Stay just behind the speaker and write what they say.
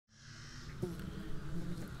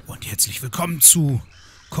Und herzlich willkommen zu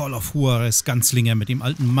Call of Juarez Gunslinger mit dem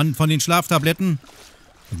alten Mann von den Schlaftabletten.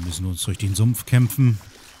 Wir müssen uns durch den Sumpf kämpfen.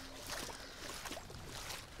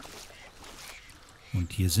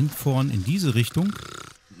 Und hier sind vorn in diese Richtung.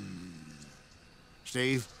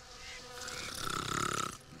 Steve?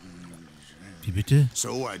 Wie bitte?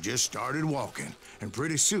 So I just started walking, and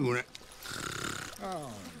pretty soon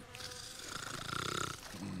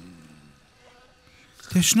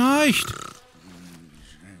Der schnarcht.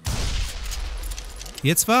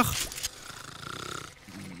 Jetzt wach?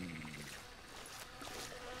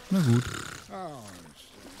 Na gut.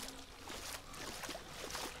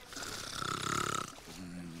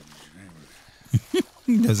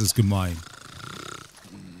 Das ist gemein.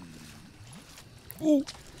 Oh.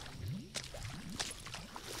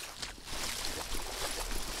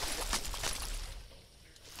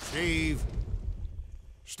 Steve?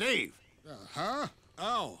 Steve? Huh?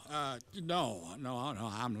 Oh, no,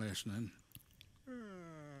 I'm listening.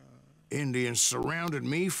 Indians surrounded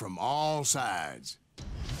me from all sides.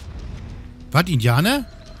 Was, Indianer?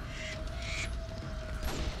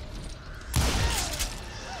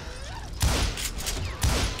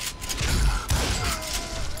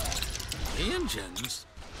 Indians?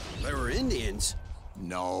 There were Indians.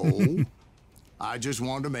 No. I just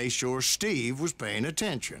wanted to make sure Steve was paying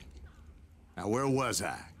attention. Now, where was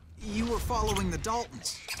I? You were following the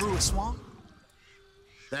Daltons through a swamp?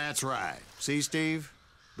 That's right. See, Steve?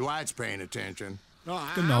 Dwight's paying attention. No,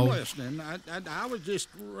 Genau. I'm listening. I was just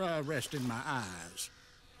resting my eyes.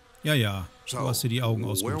 Ja, ja. So, Du hast dir die Augen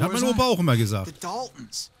where ausgeruht. Hat was mein I? Opa auch immer The gesagt.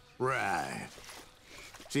 Daltons. Right.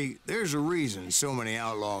 See, there's a reason so many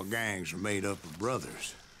outlaw gangs are made up of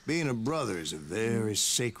brothers. Being a brother is a very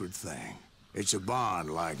sacred thing. It's a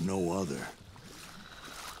bond like no other.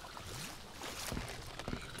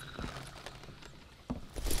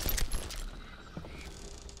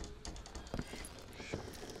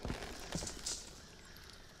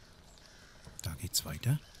 Da geht's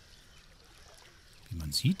weiter. Wie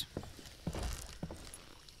man sieht.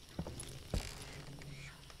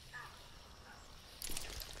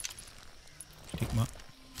 Ich denke mal,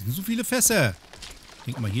 es sind so viele Fässer. Ich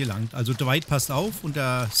denke mal hier lang. Also Dwight passt auf und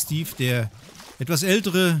der Steve, der etwas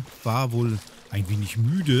ältere, war wohl ein wenig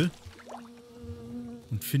müde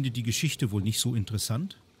und findet die Geschichte wohl nicht so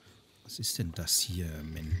interessant. Was ist denn das hier,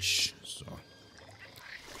 Mensch? So.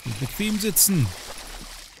 Und bequem sitzen.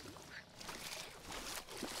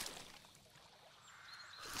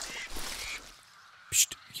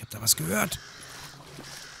 Psst, ich hab da was gehört.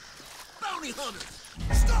 Bounty hunters!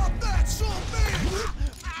 Stop that, Sumpf!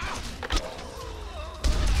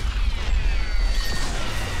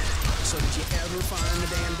 So did you ever find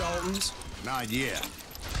the damn Daltons? Not yet.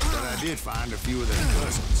 But I did find a few of their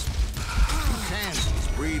cousins. Kansans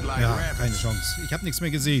breed like Ja, rabbits. keine Chance. Ich habe nichts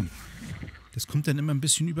mehr gesehen. Das kommt dann immer ein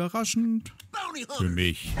bisschen überraschend. Bounty Für hunters!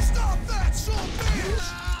 mich. Stop that, Sumpf!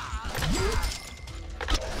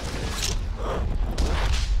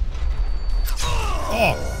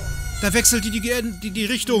 Oh, da wechselt die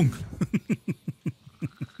Richtung.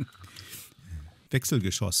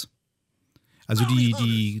 Wechselgeschoss. Also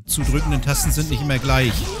die zu drückenden Tasten sind nicht immer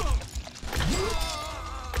gleich.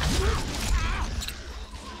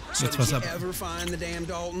 So Jetzt did was you ab. ever find the damn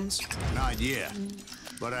Daltons? Not yet.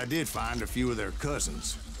 But I did find a few of their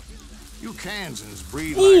cousins. You Kansans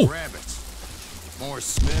breed like rabbits. More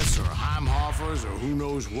Smiths or Heimhoffers or who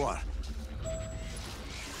knows what.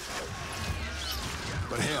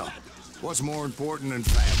 But hell, what's more important than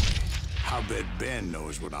family? I'll bet Ben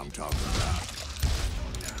knows what I'm talking about.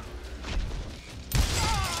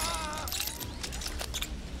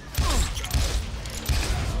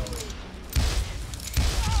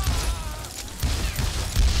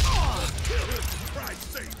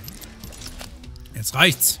 Jetzt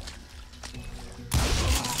reicht's.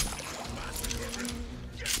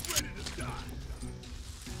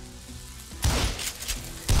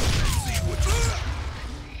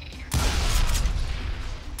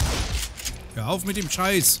 Hör auf mit dem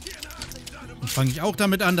Scheiß. Und fange ich auch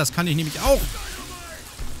damit an. Das kann ich nämlich auch.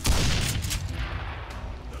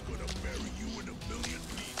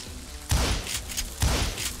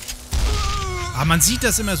 Aber man sieht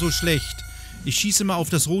das immer so schlecht. Ich schieße mal auf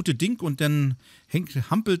das rote Ding und dann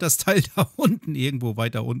hampelt das Teil da unten, irgendwo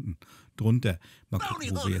weiter unten drunter. Mal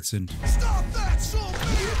gucken, wo wir jetzt sind. Stop that, Sumpf!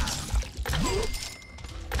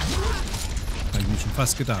 Habe ich mir schon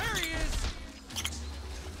fast gedacht.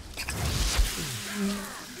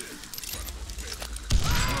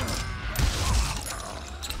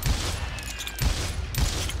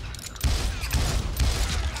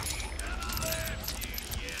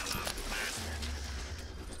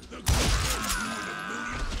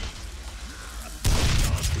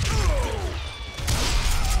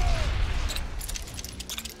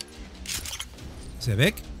 Ist er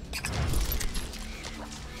weg?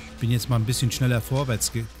 Bin jetzt mal ein bisschen schneller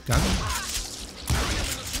vorwärts gegangen.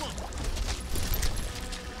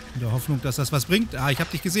 In der Hoffnung, dass das was bringt. Ah, ich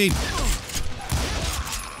habe dich gesehen.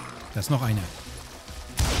 Da ist noch einer.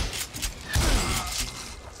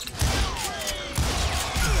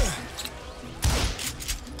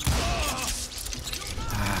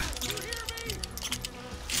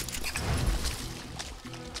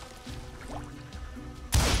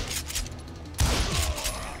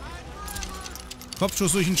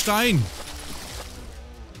 Kopfschuss durch den Stein.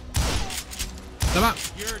 Da war.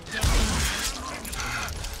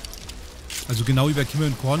 Also genau über Kimme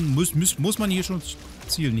und Korn muss man hier schon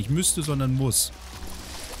zielen. Nicht müsste, sondern muss.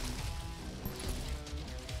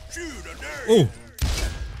 Oh.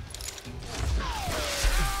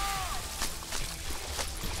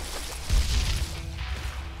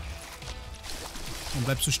 Dann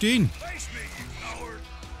bleibst du stehen.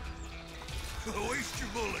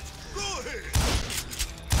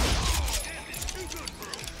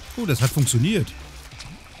 Oh, das hat funktioniert.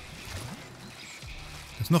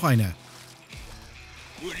 Da ist noch einer.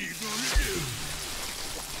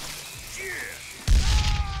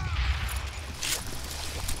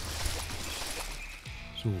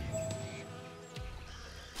 So.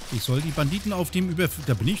 Ich soll die Banditen auf dem Überflug...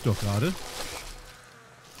 Da bin ich doch gerade.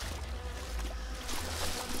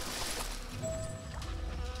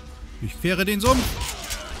 Ich fähre den Sumpf.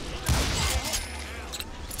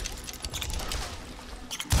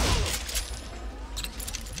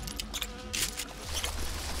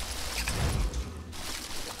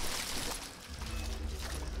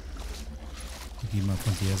 Gehen wir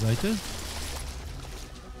von der Seite.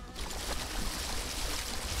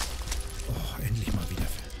 Oh, endlich mal wieder.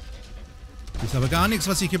 Das ist aber gar nichts,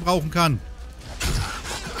 was ich gebrauchen kann.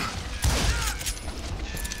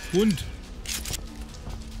 Hund.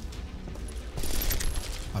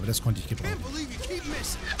 Aber das konnte ich gebrauchen.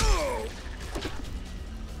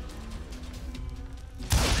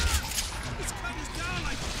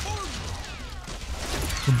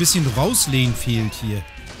 So ein bisschen rauslehnen fehlt hier.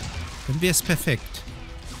 Dann wäre es perfekt.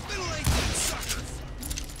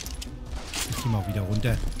 Ich gehe mal wieder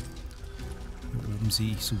runter. Hier oben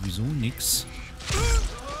sehe ich sowieso nichts.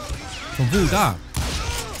 Von wo? Da.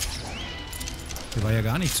 Der war ja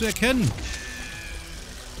gar nicht zu erkennen.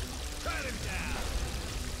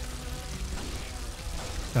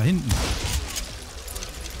 Da hinten.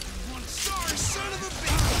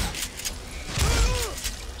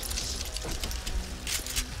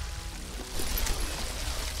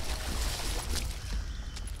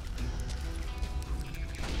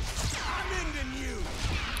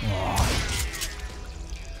 Oh.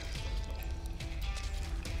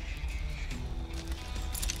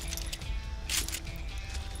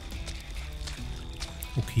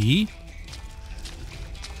 Okay.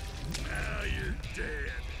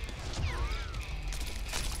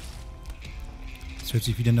 Das hört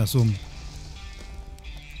sich wieder nach so einem...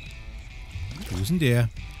 Wo ist denn der?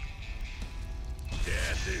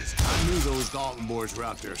 I knew those Dalton boys were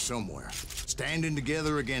out there somewhere, standing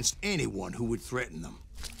together against anyone who would threaten them.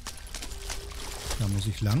 Da muss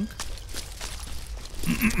ich lang.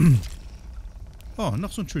 Oh,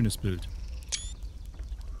 noch so ein schönes Bild.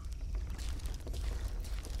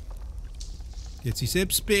 Jetzt sich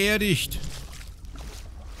selbst beerdigt.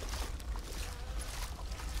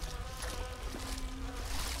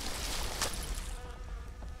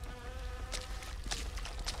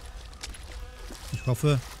 Ich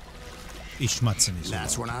hoffe, ich schmatze nicht so.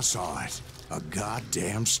 That's when I saw it. A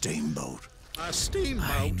goddamn steamboat. A steamboat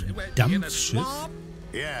Ein in a Dampfschiff? swamp?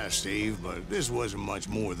 Yeah, Steve, but this wasn't much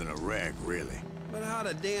more than a wreck, really. But how'd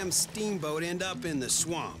a damn steamboat end up in the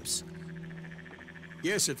swamps?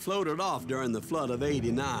 Guess it floated off during the flood of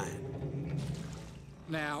 '89.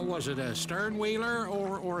 Now, was it a stern wheeler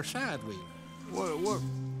or a side wheeler? What?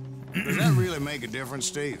 Does that really make a difference,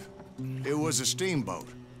 Steve? It was a steamboat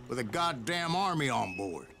with a goddamn army on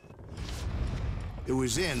board. It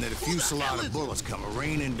was then that a fusillade of bullets come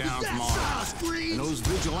raining down from on high, and those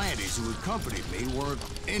vigilantes who accompanied me weren't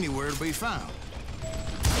anywhere to be found.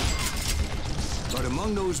 But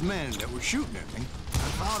among those men that were shooting at me,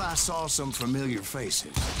 I thought I saw some familiar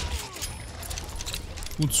faces.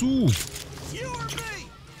 Wozu?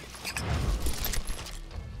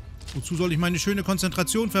 Wozu soll ich meine schöne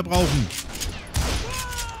Konzentration verbrauchen?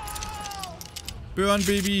 Burn,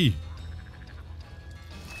 Baby.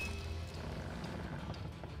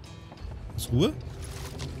 Ist Ruhe?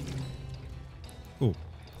 Oh.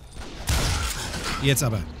 Jetzt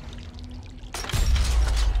aber.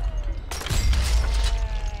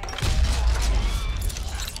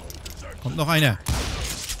 Kommt noch einer.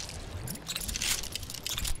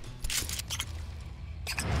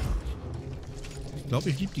 glaube,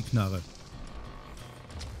 ich liebe die Knarre.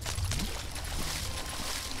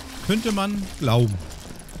 Könnte man glauben.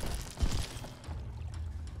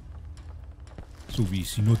 So wie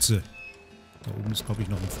ich sie nutze. Da oben ist, glaube ich,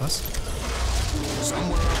 noch ein Fass.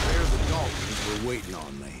 Somewhere up there, the Daltons were waiting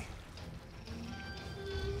on me.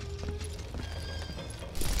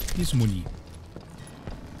 Hier ist Muni.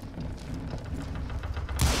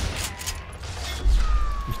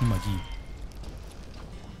 Ich nehme mal die.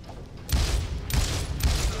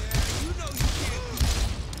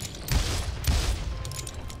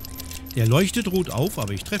 Der leuchtet rot auf,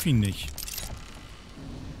 aber ich treffe ihn nicht.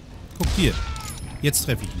 Guck hier. Jetzt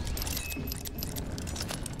treffe ich ihn.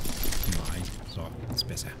 Nein. So, ist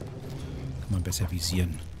besser. Kann man besser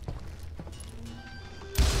visieren.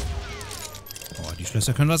 Oh, die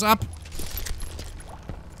Schlösser können was ab.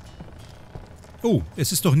 Oh,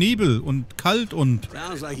 es ist doch Nebel und kalt und...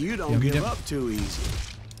 Sounds like you don't give up too easy.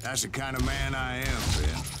 That's the kind of man I am,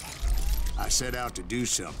 Ben. I set out to do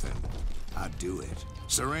something. I do it.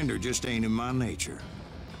 Surrender just ain't in my nature.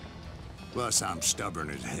 Plus, I'm stubborn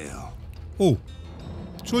as hell. Oh.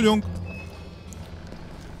 Entschuldigung.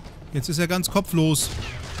 Jetzt ist er ganz kopflos.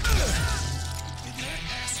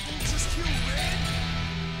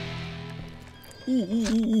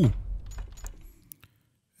 Wollen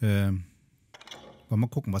wir mal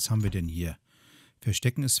gucken, was haben wir denn hier?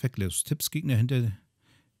 Verstecken ist zwecklos. Tipps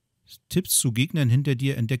zu Gegnern hinter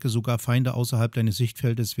dir. Entdecke sogar Feinde außerhalb deines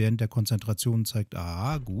Sichtfeldes während der Konzentration zeigt.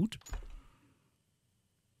 Aha, gut.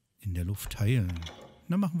 In der Luft teilen.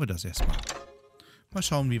 Na, machen wir das erstmal. Mal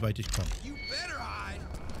schauen, wie weit ich komme.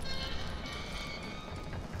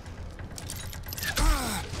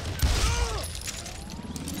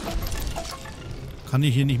 Kann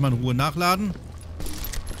ich hier nicht mal in Ruhe nachladen?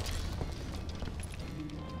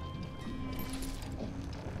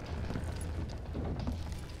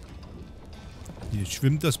 Hier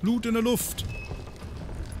schwimmt das Blut in der Luft.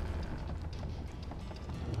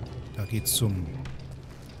 Da geht's zum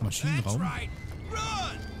Maschinenraum.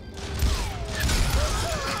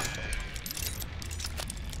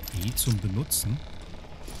 E zum Benutzen.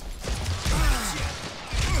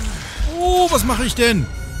 Oh, was mache ich denn?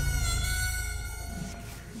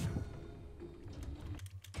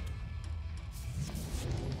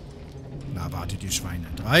 Na, wartet ihr Schweine.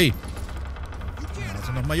 3.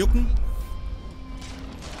 Also nochmal jucken.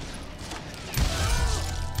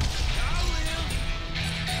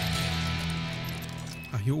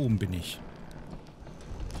 Ach, hier oben bin ich.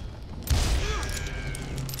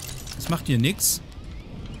 Das macht hier nichts.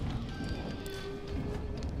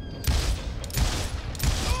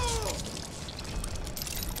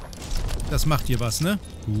 Das macht hier was, ne?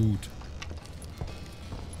 Gut.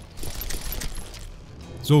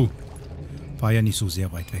 So. War ja nicht so sehr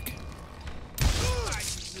weit weg.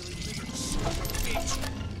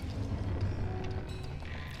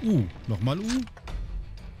 Nochmal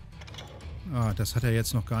Ah, das hat er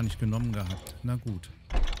jetzt noch gar nicht genommen gehabt. Na gut.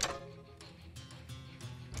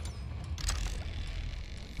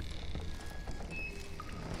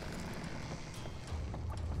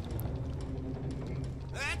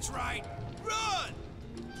 That's right. Run!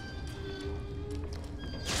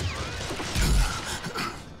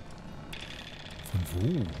 Von wo?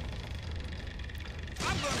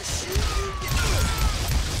 I'm gonna shoot you.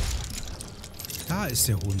 Da ist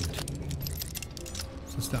der Hund.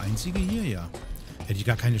 Ist das der einzige hier? Ja. Hätte ich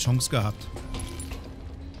gar keine Chance gehabt.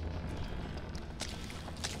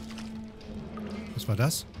 Was war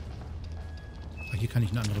das? Ah, hier kann ich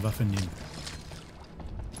eine andere Waffe nehmen.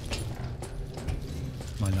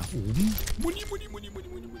 Mal nach oben. Muni.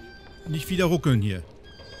 Nicht wieder ruckeln hier.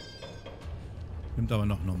 Nimmt aber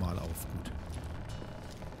noch normal auf. Gut.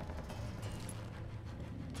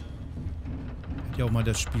 Hätte ja auch mal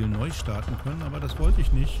das Spiel neu starten können, aber das wollte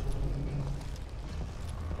ich nicht.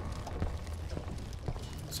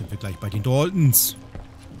 Sind wir gleich bei den Daltons.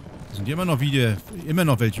 Da sind immer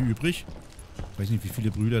noch welche übrig. Ich weiß nicht, wie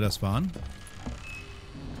viele Brüder das waren.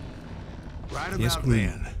 Right Der ist about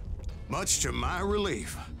grün. then, much to my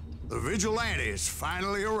relief, the vigilantes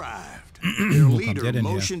finally arrived. Their Wo kommt der leader denn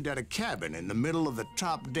her? motioned at a cabin in the middle of the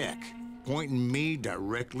top deck, pointing me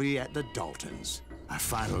directly at the Daltons. I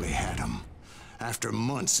finally had them, after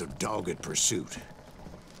months of dogged pursuit.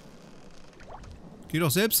 Geh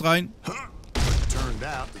doch selbst rein. Turned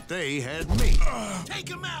out that they had me. Take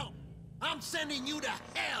him out. I'm sending you to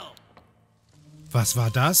hell. Was war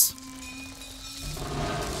das?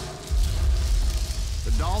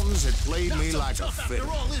 The Daltons had played me like a Tough after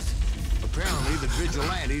fiddle. all, is it? Apparently, the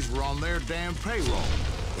vigilantes were on their damn payroll.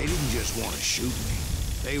 They didn't just want to shoot me.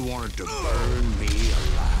 They wanted to burn me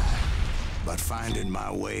alive. but finding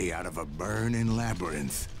my way out of a burning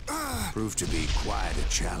labyrinth proved to be quite a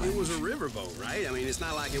challenge. It was a riverboat, right? I mean, it's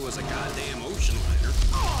not like it was a goddamn ocean liner.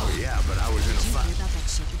 Oh yeah, but I was in a fight. About that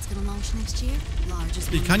ship that's gonna launch next year?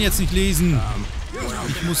 Largest Ich kann jetzt nicht lesen.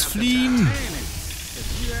 Ich muss fliehen.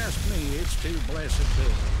 If you ask me, it's too blessed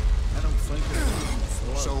big. I don't think it's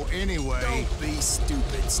float. So anyway, Don't be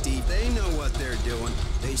stupid, Steve. They know what they're doing.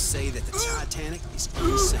 They say that the Titanic is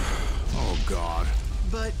unsinkable. oh God.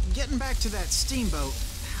 But getting back to that steamboat,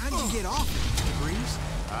 how'd you get off it, Breeze?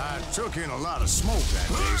 I took in a lot of smoke that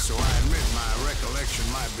day, so I admit my recollection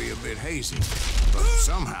might be a bit hazy. But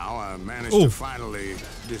somehow I managed to finally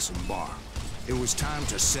disembark. It was time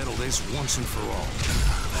to settle this once and for all.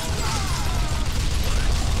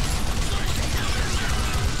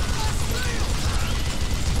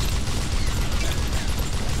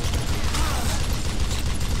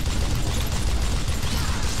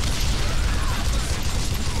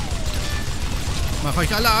 Mach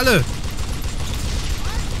euch alle! Ah,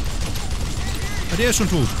 der ist schon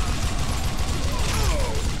tot.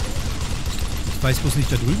 Ich weiß bloß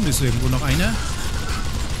nicht, da drüben ist irgendwo noch einer.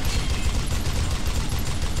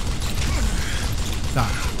 Da.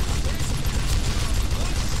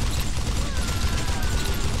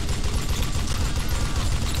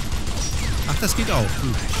 Ach, das geht auch.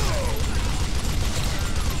 Gut.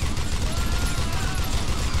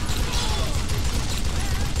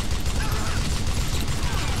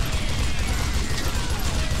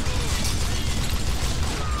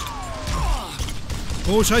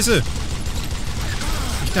 Oh, scheiße.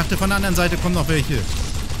 Ich dachte, von der anderen Seite kommen noch welche.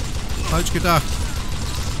 Falsch gedacht.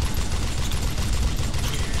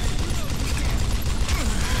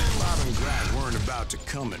 Bob and Grant weren't about to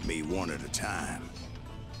come at me one at a time.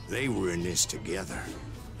 They were in this together.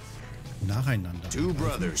 Nacheinander. Two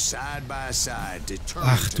brothers side by side,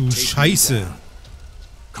 determined Ach to du take me Scheiße. down.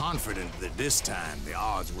 Confident that this time the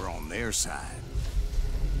odds were on their side.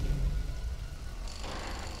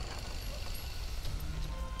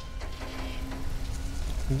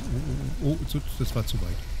 Oh, das war zu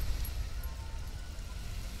weit.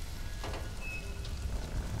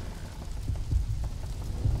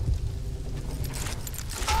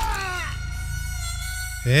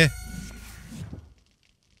 Hä?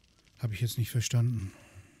 Habe ich jetzt nicht verstanden.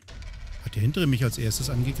 Hat der hintere mich als erstes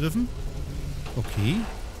angegriffen? Okay.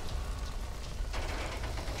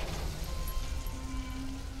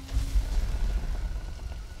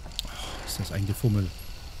 Oh, ist das ein Gefummel.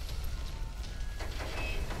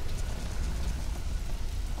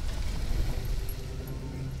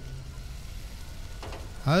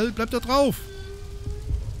 Halt, bleib da drauf!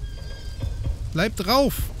 Bleib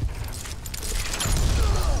drauf!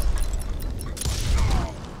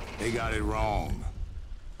 They got it wrong.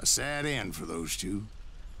 A sad end for those two.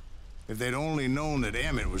 If they'd only known that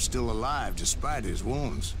Emmett was still alive despite his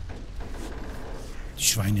wounds. Die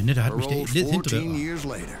Schweine, ne? Da hat mich der hintere... 14 years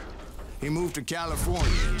later, he moved to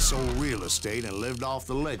California and sold real estate and lived off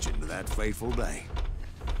the legend of that fateful day.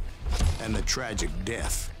 And the tragic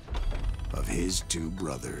death of his two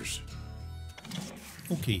brothers.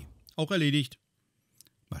 Okay, auch erledigt.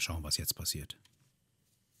 Mal schauen, was jetzt passiert.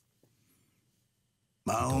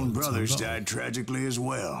 My own brothers died tragically as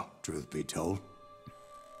well, truth be told.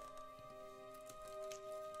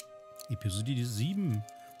 Episode 7.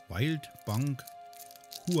 Wild Bank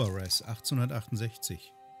Juarez, 1868.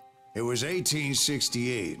 It was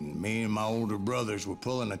 1868, and me and my older brothers were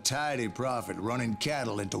pulling a tidy profit running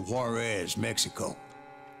cattle into Juarez, Mexico.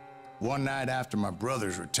 One night after my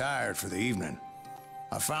brothers retired for the evening,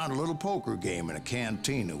 I found a little poker game in a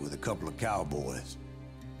cantina with a couple of cowboys.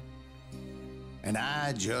 And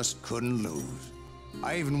I just couldn't lose.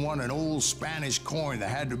 I even won an old Spanish coin that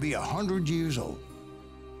had to be 100 years old.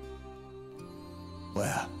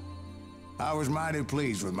 Well, I was mighty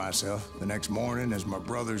pleased with myself the next morning as my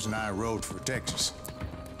brothers and I rode for Texas.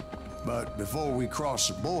 But before we crossed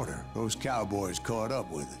the border, those cowboys caught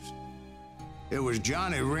up with us. It was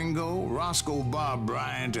Johnny Ringo, Roscoe Bob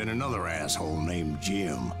Bryant, and another asshole named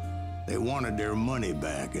Jim. They wanted their money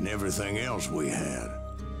back and everything else we had,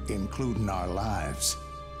 including our lives,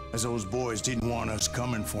 as those boys didn't want us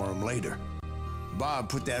coming for them later. Bob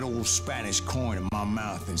put that old Spanish coin in my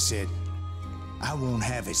mouth and said, "I won't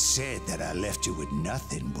have it said that I left you with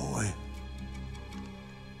nothing, boy."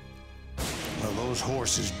 Well, those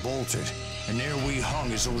horses bolted, and there we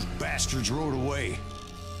hung as those bastards rode away.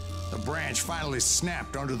 The branch finally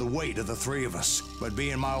snapped under the weight of the three of us, but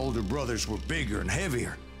being my older brothers were bigger and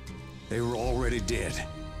heavier, they were already dead.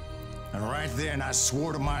 And right then I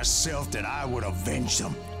swore to myself that I would avenge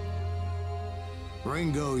them.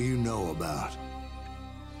 Ringo you know about.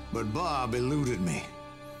 But Bob eluded me.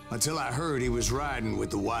 Until I heard he was riding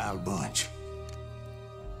with the Wild Bunch.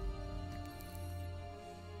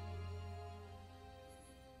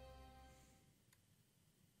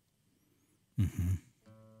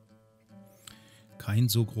 Kein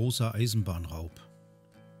so großer Eisenbahnraub.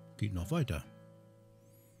 Geht noch weiter.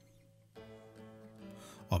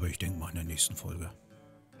 Aber ich denke mal in der nächsten Folge.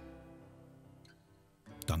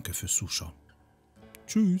 Danke fürs Zuschauen.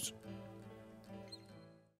 Tschüss.